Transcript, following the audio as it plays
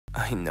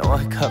I know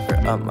I cover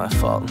up my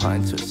fault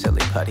lines with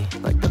silly putty.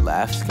 Like the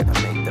laugh's gonna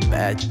make the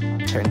bad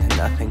turn to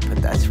nothing,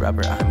 but that's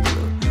rubber, I'm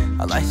blue.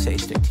 All I say,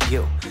 stick to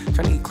you.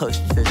 Trying to get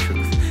closer to the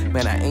truth.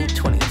 Man, I ain't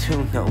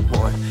 22 no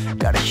more.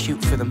 Gotta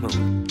shoot for the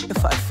moon.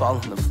 If I fall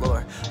on the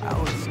floor, I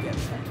always get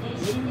back.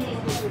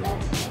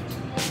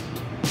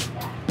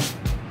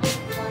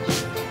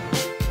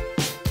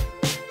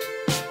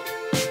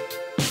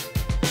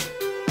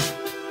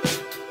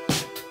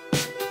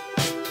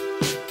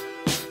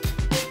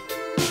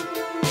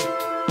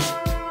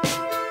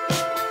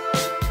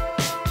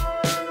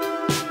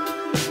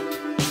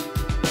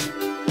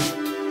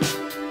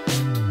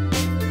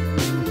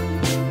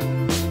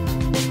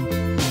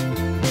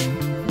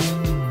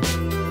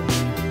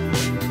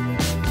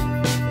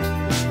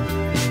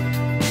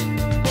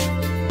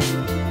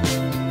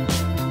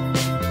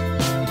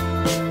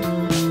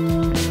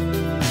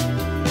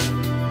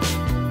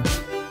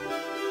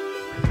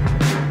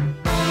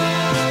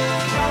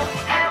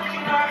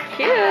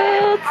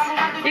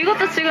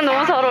 이것도 지금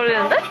너무 잘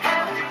어울리는데?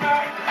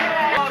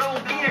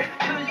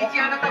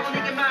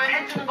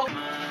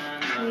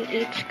 We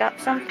each got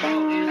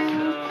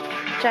something.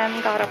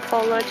 Jem got a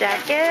polo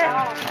jacket,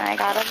 and I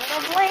got a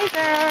little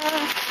blazer.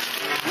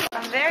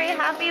 I'm very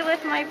happy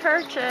with my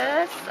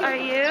purchase. Are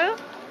you?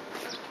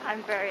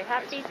 I'm very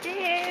happy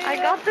too. I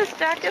got this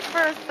jacket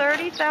for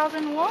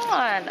 30,000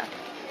 won.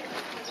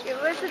 It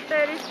was a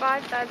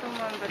 35,000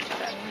 won, but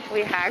then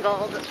we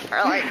haggled for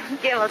like,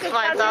 give us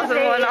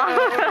 5,000 won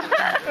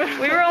off.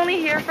 We were only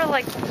here for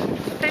like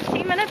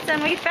 15 minutes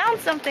and we found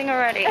something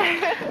already.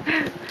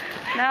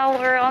 Now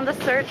we're on the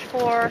search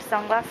for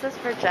sunglasses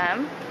for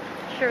Jem.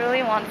 She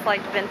really wants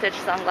like vintage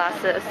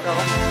sunglasses, so.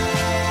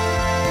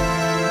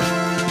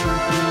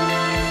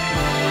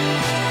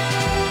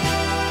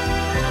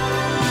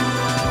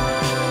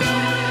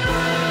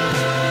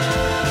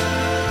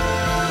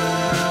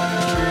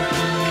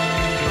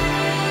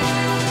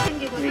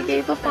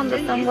 Gave up on the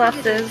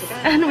sunglasses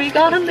and we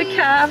got in the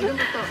cab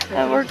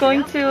and we're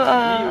going to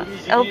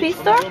LP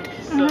store.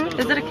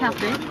 Is it a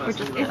cafe or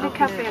just It's a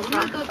cafe as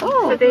well.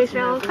 Oh, So they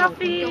sell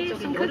coffee,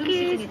 some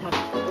cookies.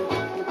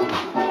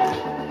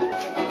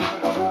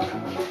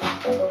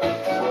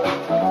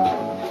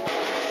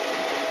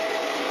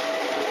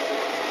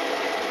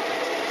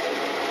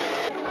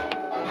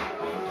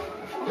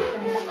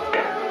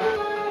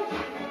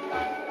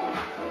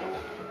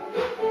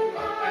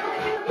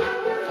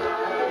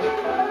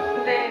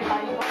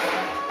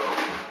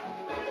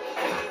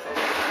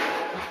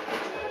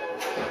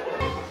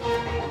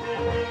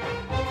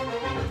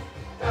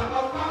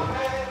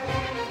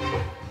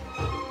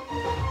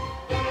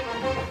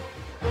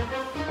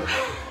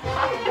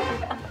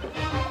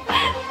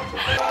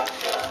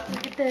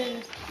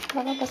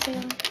 먹어보세요.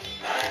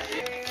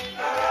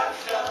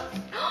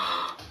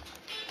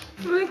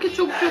 왜 이렇게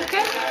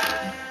촉촉해?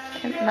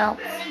 It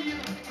melts.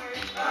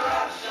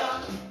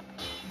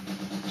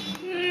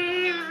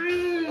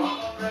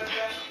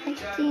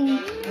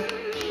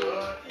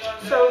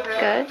 So good.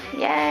 Good?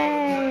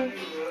 Yay!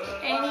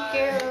 Thank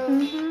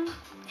you.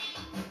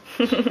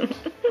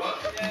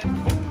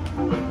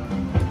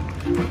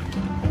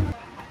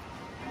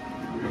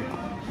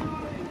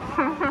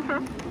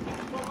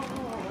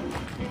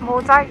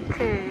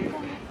 모자이크.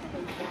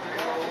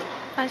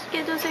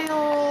 맛있게 드세요.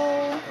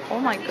 Oh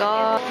my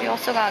god. We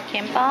also got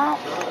kimbap.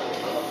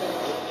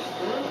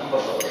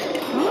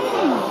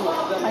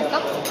 맛있어?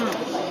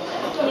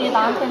 응. 이게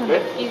나한테는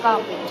맵기가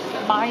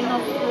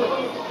마이너스 2.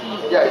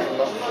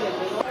 Oh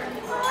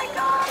my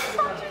god,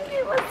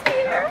 Sanjay was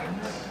here.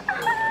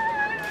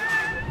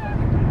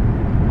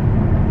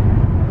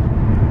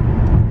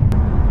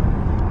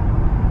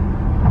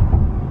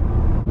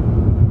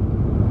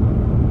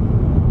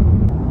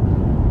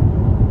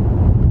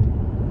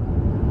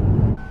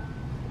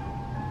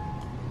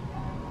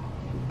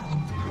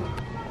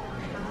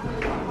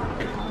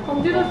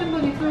 검진하신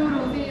분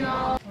이쪽으로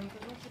오세요.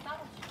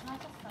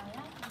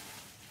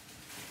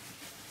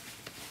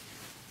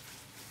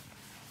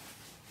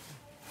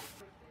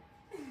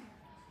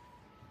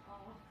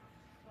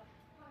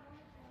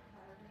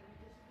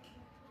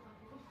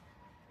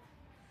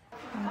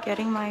 I'm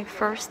getting my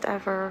first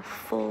ever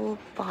full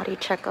body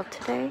checkup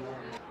today.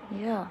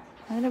 Yeah,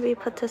 I'm gonna be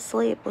put to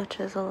sleep, which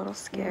is a little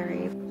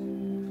scary.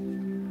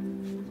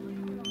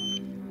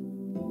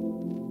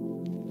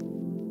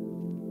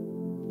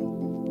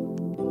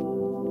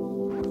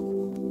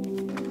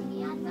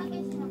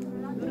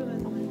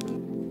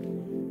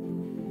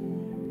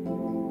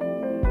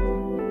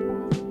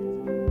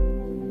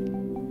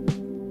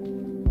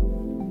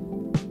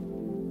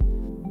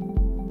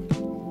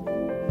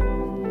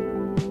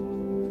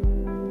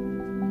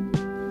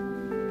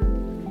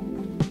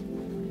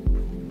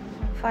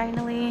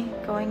 Finally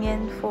going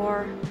in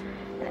for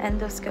an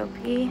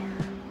endoscopy.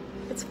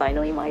 It's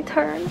finally my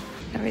turn.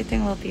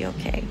 Everything will be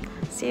okay.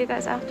 See you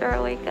guys after I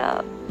wake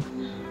up.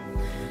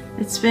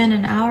 It's been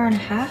an hour and a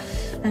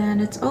half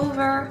and it's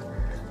over.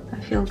 I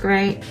feel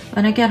great.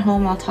 When I get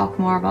home, I'll talk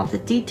more about the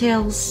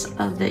details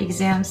of the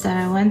exams that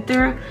I went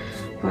through.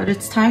 But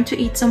it's time to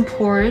eat some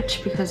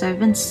porridge because I've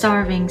been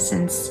starving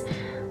since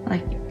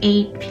like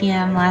 8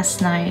 p.m.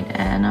 last night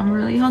and I'm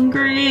really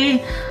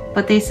hungry.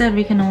 But they said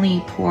we can only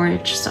eat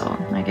porridge, so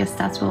I guess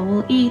that's what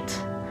we'll eat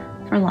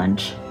for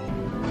lunch.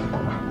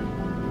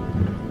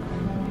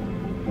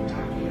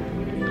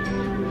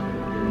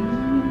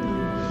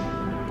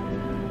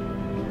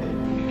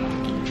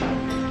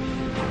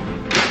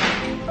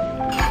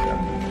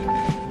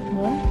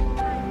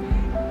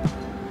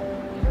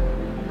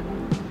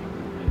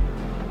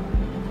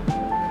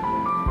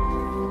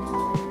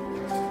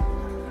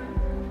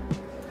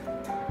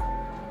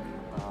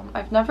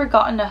 I've never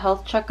gotten a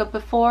health checkup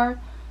before,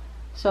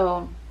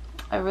 so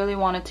I really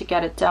wanted to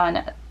get it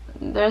done.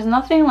 There's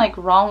nothing like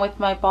wrong with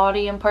my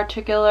body in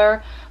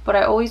particular, but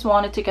I always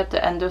wanted to get the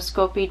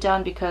endoscopy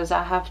done because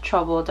I have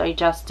trouble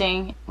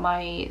digesting.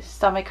 My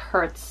stomach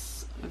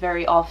hurts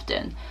very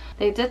often.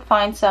 They did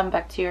find some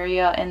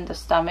bacteria in the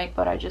stomach,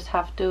 but I just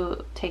have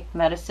to take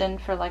medicine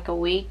for like a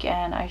week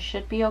and I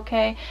should be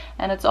okay.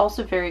 And it's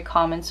also very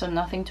common, so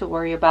nothing to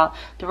worry about.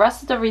 The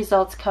rest of the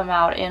results come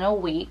out in a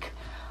week.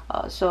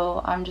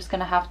 So I'm just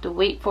gonna have to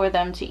wait for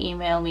them to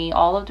email me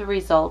all of the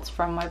results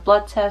from my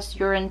blood test,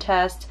 urine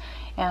test,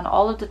 and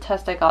all of the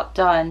tests I got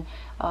done,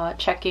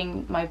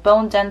 checking my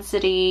bone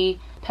density,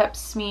 pap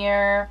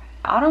smear.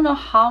 I don't know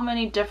how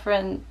many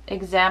different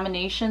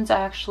examinations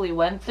I actually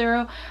went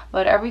through,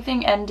 but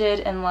everything ended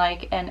in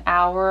like an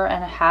hour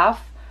and a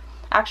half.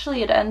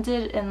 Actually, it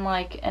ended in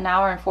like an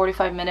hour and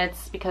 45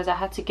 minutes because I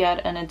had to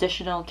get an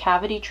additional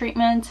cavity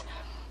treatment.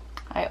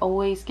 I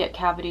always get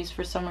cavities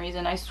for some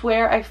reason. I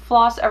swear I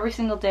floss every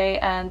single day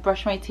and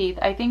brush my teeth.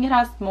 I think it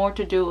has more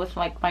to do with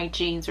like my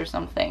genes or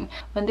something.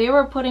 When they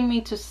were putting me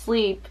to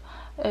sleep,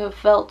 it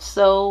felt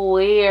so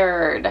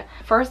weird.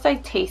 First I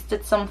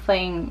tasted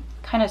something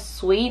kind of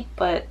sweet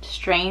but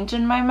strange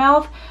in my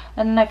mouth,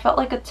 and then I felt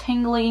like a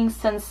tingling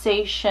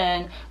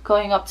sensation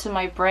going up to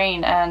my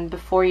brain, and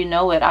before you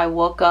know it I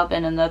woke up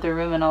in another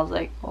room and I was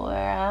like,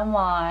 where am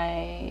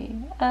I?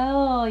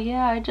 Oh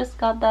yeah, I just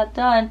got that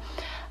done.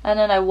 And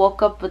then I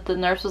woke up, but the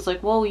nurse was like,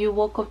 whoa, you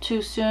woke up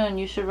too soon.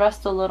 You should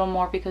rest a little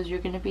more because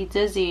you're going to be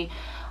dizzy.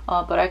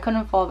 But I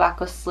couldn't fall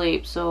back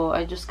asleep, so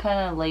I just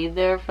kind of laid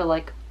there for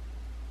like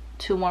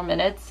 2 more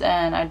minutes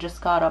and I just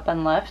got up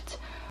and left.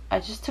 I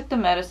just took the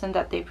medicine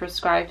that they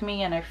prescribed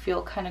me and I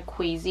feel kind of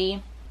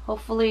queasy.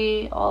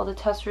 Hopefully all the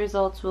test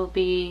results will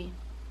be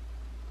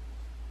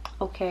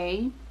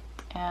okay.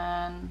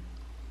 And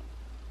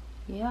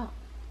yeah.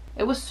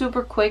 It was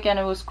super quick and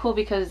it was cool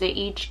because they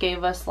each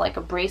gave us like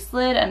a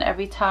bracelet, and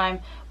every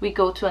time we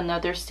go to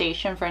another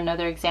station for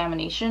another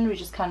examination, we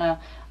just kind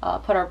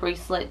of put our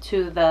bracelet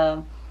to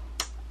the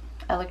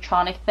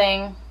electronic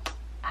thing.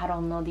 I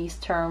don't know these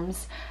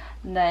terms.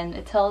 And then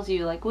it tells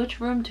you like which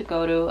room to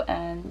go to,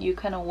 and you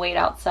kind of wait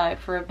outside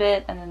for a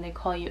bit and then they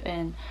call you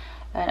in.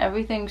 And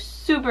everything's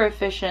super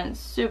efficient,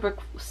 super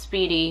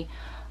speedy.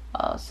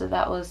 So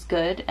that was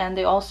good. And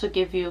they also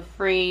give you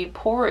free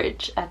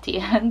porridge at the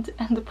end,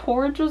 and the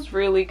porridge was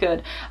really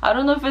good. I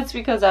don't know if it's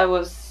because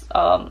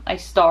I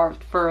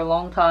starved for a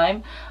long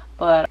time,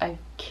 but I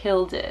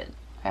killed it.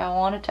 I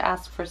wanted to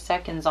ask for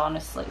seconds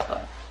honestly,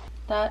 but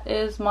that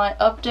is my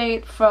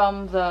update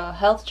from the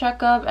health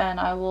checkup, and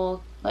I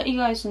will let you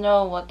guys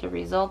know what the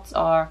results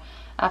are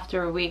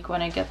after a week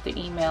when I get the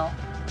email.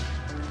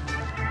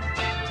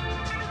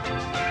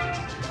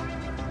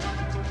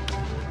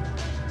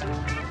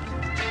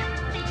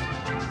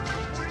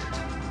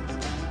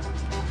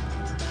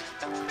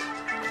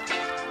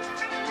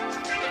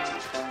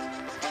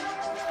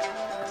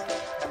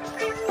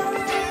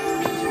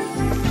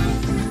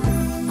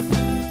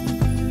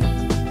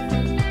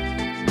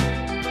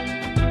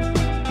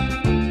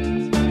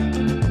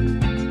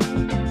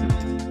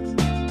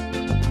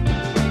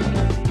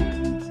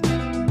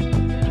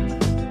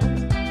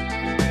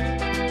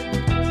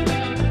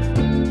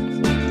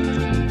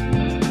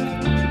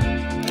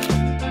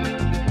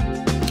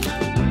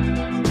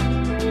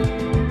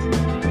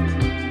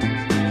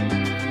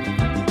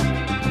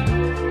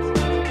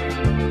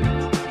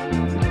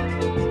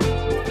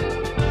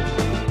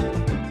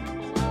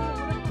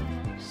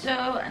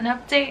 An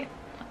update.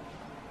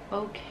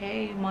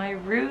 Okay, my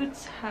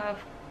roots have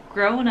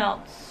grown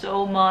out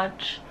so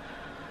much.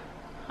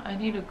 I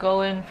need to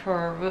go in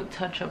for a root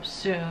touch-up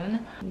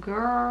soon.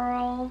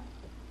 Girl.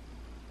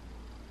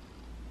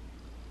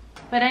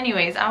 But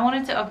anyways, I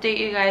wanted to update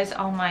you guys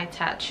on my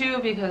tattoo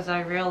because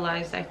I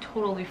realized I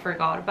totally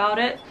forgot about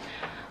it.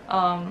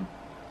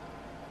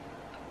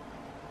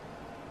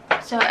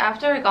 So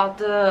after I got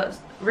the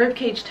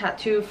ribcage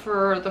tattoo,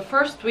 for the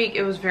first week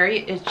it was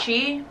very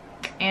itchy.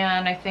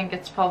 And I think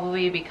it's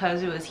probably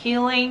because it was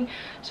healing.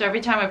 So every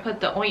time I put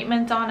the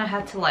ointment on, I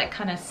had to like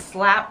kind of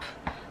slap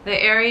the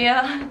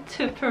area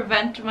to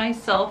prevent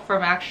myself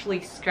from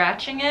actually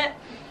scratching it.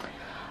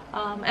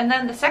 And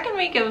then the second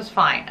week it was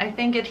fine. I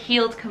think it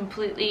healed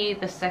completely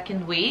the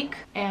second week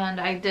and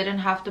I didn't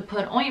have to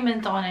put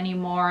ointment on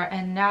anymore,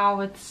 and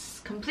now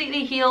it's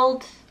completely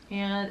healed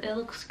and it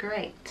looks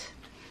great.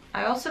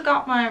 I also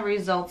got my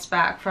results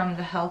back from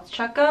the health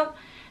checkup,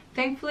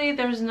 Thankfully,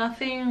 there's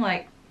nothing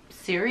like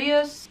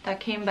serious that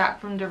came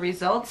back from the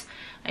results.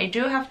 I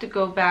do have to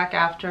go back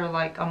after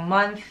like a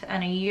month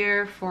and a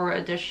year for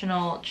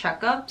additional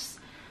checkups,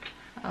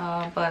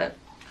 but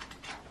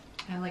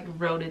I like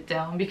wrote it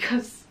down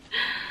because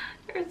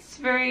it's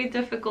very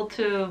difficult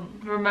to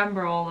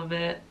remember all of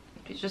it.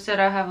 It just said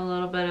I have a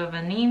little bit of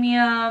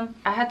anemia.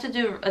 I had to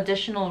do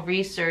additional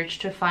research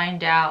to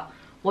find out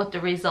what the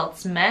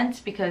results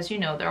meant because, you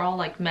know, they're all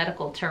like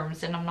medical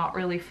terms and I'm not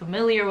really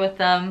familiar with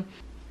them.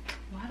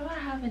 Why do I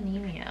have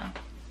anemia?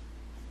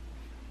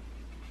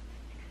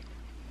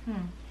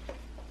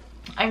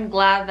 I'm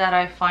glad that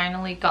I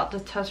finally got the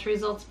test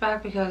results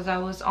back because I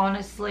was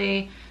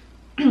honestly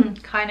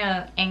kind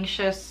of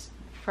anxious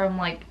from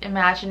like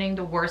imagining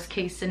the worst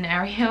case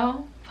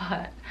scenario,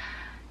 but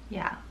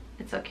yeah,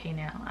 it's okay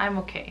now. I'm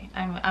okay.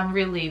 I'm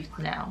relieved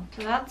now.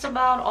 So that's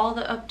about all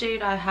the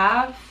update I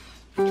have.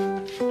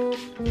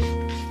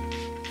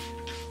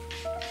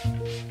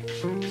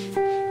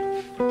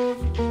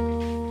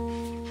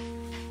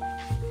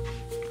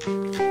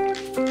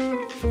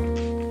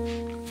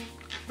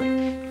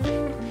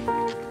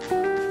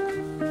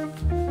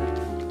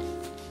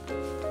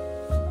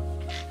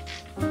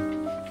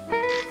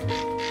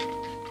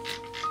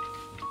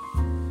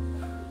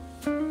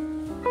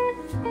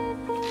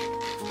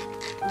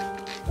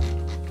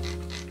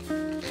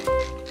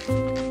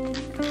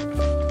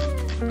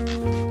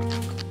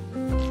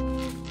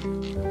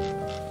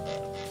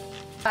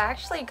 I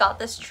actually got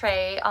this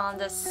tray on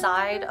the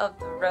side of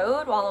the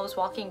road while I was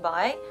walking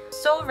by.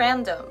 So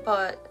random,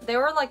 but there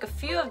were like a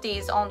few of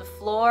these on the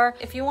floor.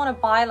 If you want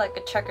to buy like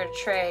a checkered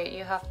tray,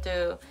 you have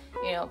to,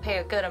 you know, pay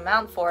a good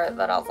amount for it.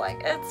 But I was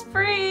like, it's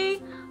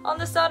free on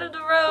the side of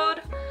the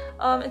road.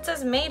 It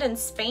says made in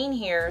Spain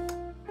here.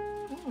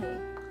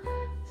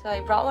 So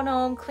I brought one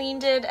home,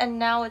 cleaned it, and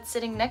now it's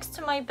sitting next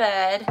to my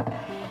bed.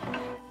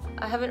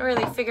 I haven't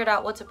really figured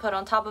out what to put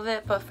on top of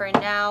it, but for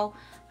now,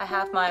 I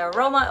have my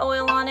aroma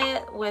oil on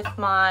it with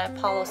my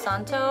Palo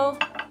Santo.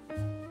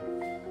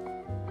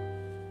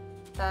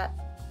 That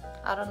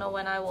I don't know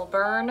when I will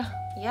burn.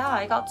 Yeah,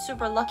 I got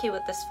super lucky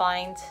with this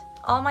find.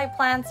 All my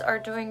plants are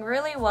doing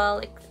really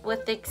well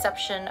with the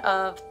exception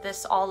of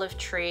this olive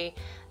tree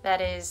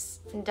that is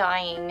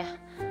dying.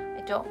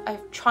 I'm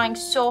trying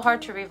so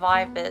hard to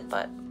revive it,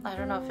 but I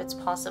don't know if it's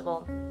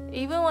possible.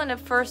 Even when it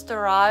first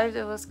arrived,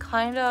 it was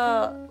kind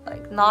of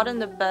like not in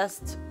the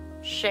best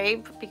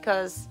shape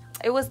because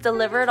it was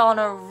delivered on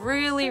a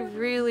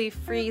really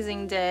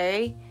freezing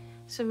day.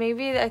 So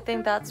maybe I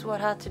think that's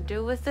what had to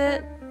do with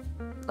it.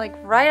 Like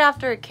right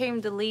after it came,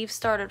 the leaves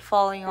started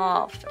falling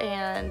off,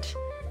 and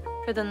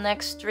for the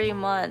next 3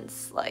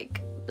 months,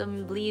 like the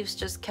leaves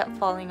just kept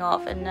falling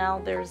off, and now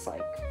there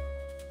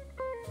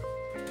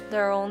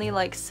are only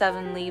like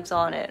 7 leaves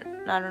on it.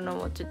 I don't know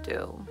what to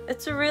do.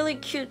 It's a really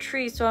cute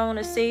tree, so I want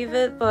to save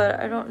it, but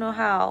I don't know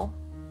how.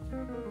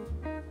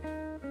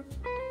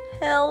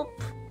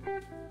 Help!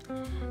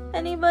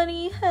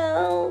 Anybody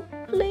help,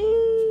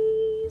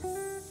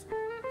 please?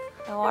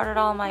 I watered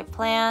all my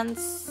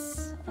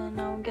plants, and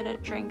now I'm gonna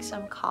drink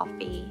some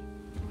coffee.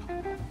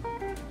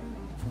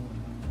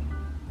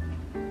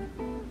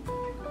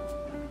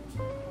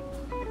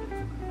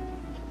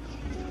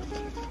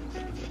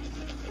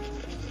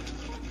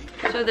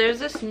 So there's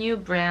this new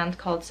brand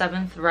called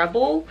 7th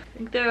Rebel. I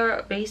think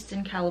they're based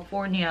in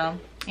California,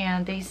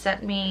 and they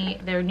sent me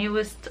their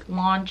newest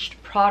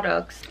launched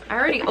products. I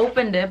already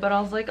opened it, but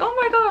I was like, oh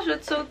my gosh,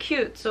 it's so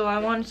cute. So I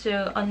wanted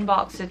to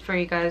unbox it for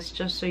you guys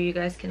just so you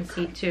guys can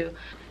see too.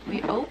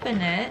 We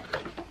open it,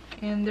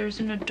 and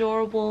there's an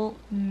adorable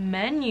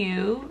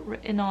menu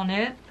written on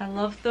it. I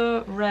love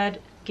the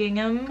red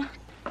gingham.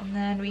 And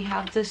then we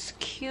have this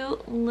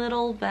cute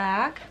little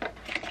bag,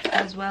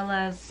 as well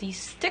as these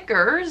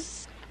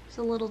stickers.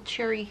 There's a little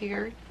cherry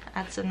here.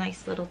 That's a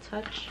nice little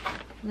touch.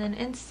 And then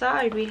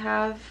inside we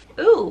have,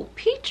 ooh,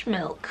 peach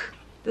milk.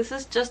 This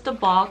is just a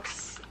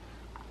box,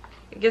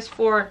 I guess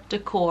for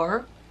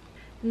decor.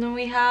 And then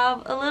we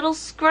have a little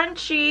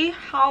scrunchie.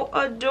 How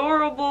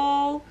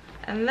adorable.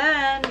 And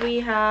then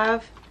we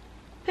have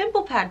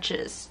pimple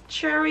patches,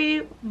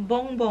 cherry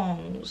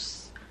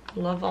bonbons.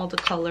 Love all the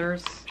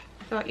colors.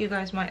 I thought you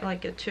guys might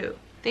like it too.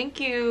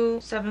 Thank you,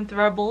 7th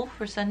Rebel,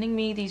 for sending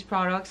me these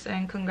products,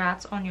 and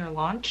congrats on your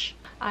launch.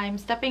 I'm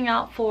stepping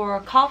out for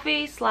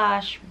coffee /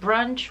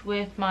 brunch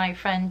with my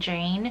friend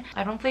Jane.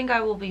 I don't think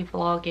I will be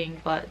vlogging,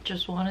 but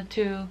just wanted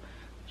to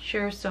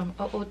share some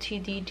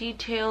OOTD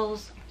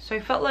details. So I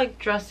felt like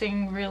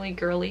dressing really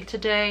girly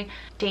today.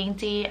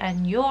 Dainty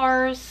and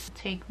yours,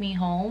 take me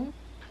home.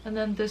 And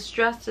then this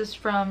dress is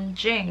from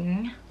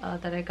Jing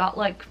that I got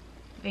like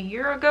a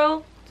year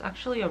ago. It's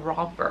actually a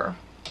romper.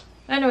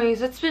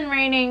 Anyways, it's been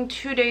raining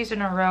 2 days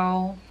in a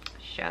row.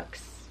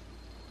 Shucks.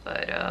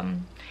 But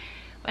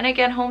when I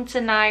get home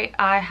tonight,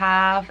 I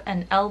have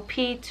an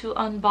LP to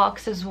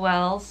unbox as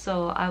well,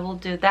 so I will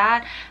do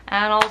that.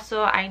 And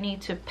also I need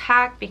to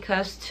pack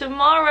because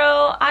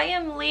tomorrow I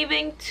am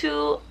leaving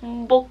to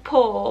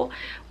Bokpo,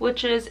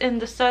 which is in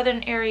the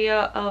southern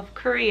area of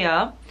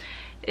Korea.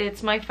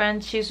 It's my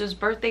friend Chizu's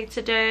birthday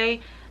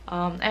today,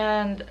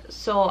 And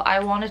so I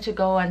wanted to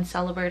go and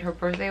celebrate her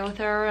birthday with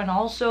her, and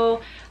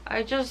also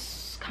I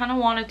just kind of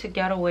wanted to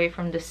get away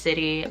from the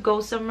city,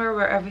 go somewhere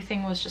where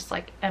everything was just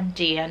like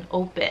empty and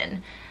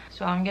open.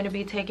 So I'm gonna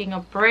be taking a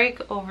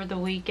break over the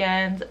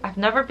weekend. I've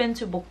never been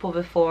to Mokpo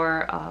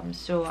before,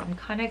 so I'm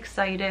kind of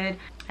excited,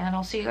 and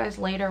I'll see you guys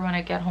later when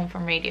I get home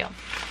from radio.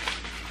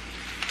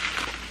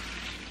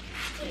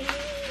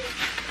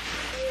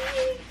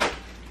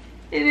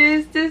 It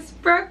is this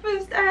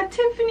breakfast at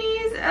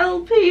Tiffany's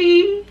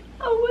LP.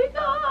 Oh my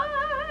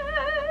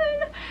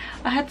god.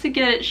 I had to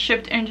get it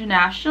shipped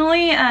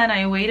internationally and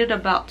I waited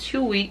about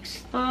 2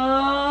 weeks.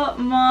 Oh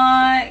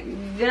my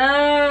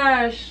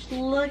gosh.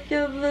 Look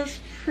at this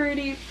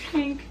pretty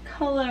pink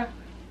color.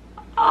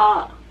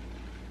 Ah.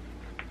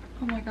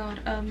 Oh my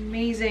god,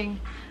 amazing.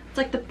 It's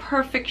like the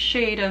perfect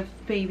shade of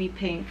baby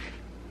pink.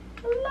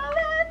 Love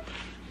it.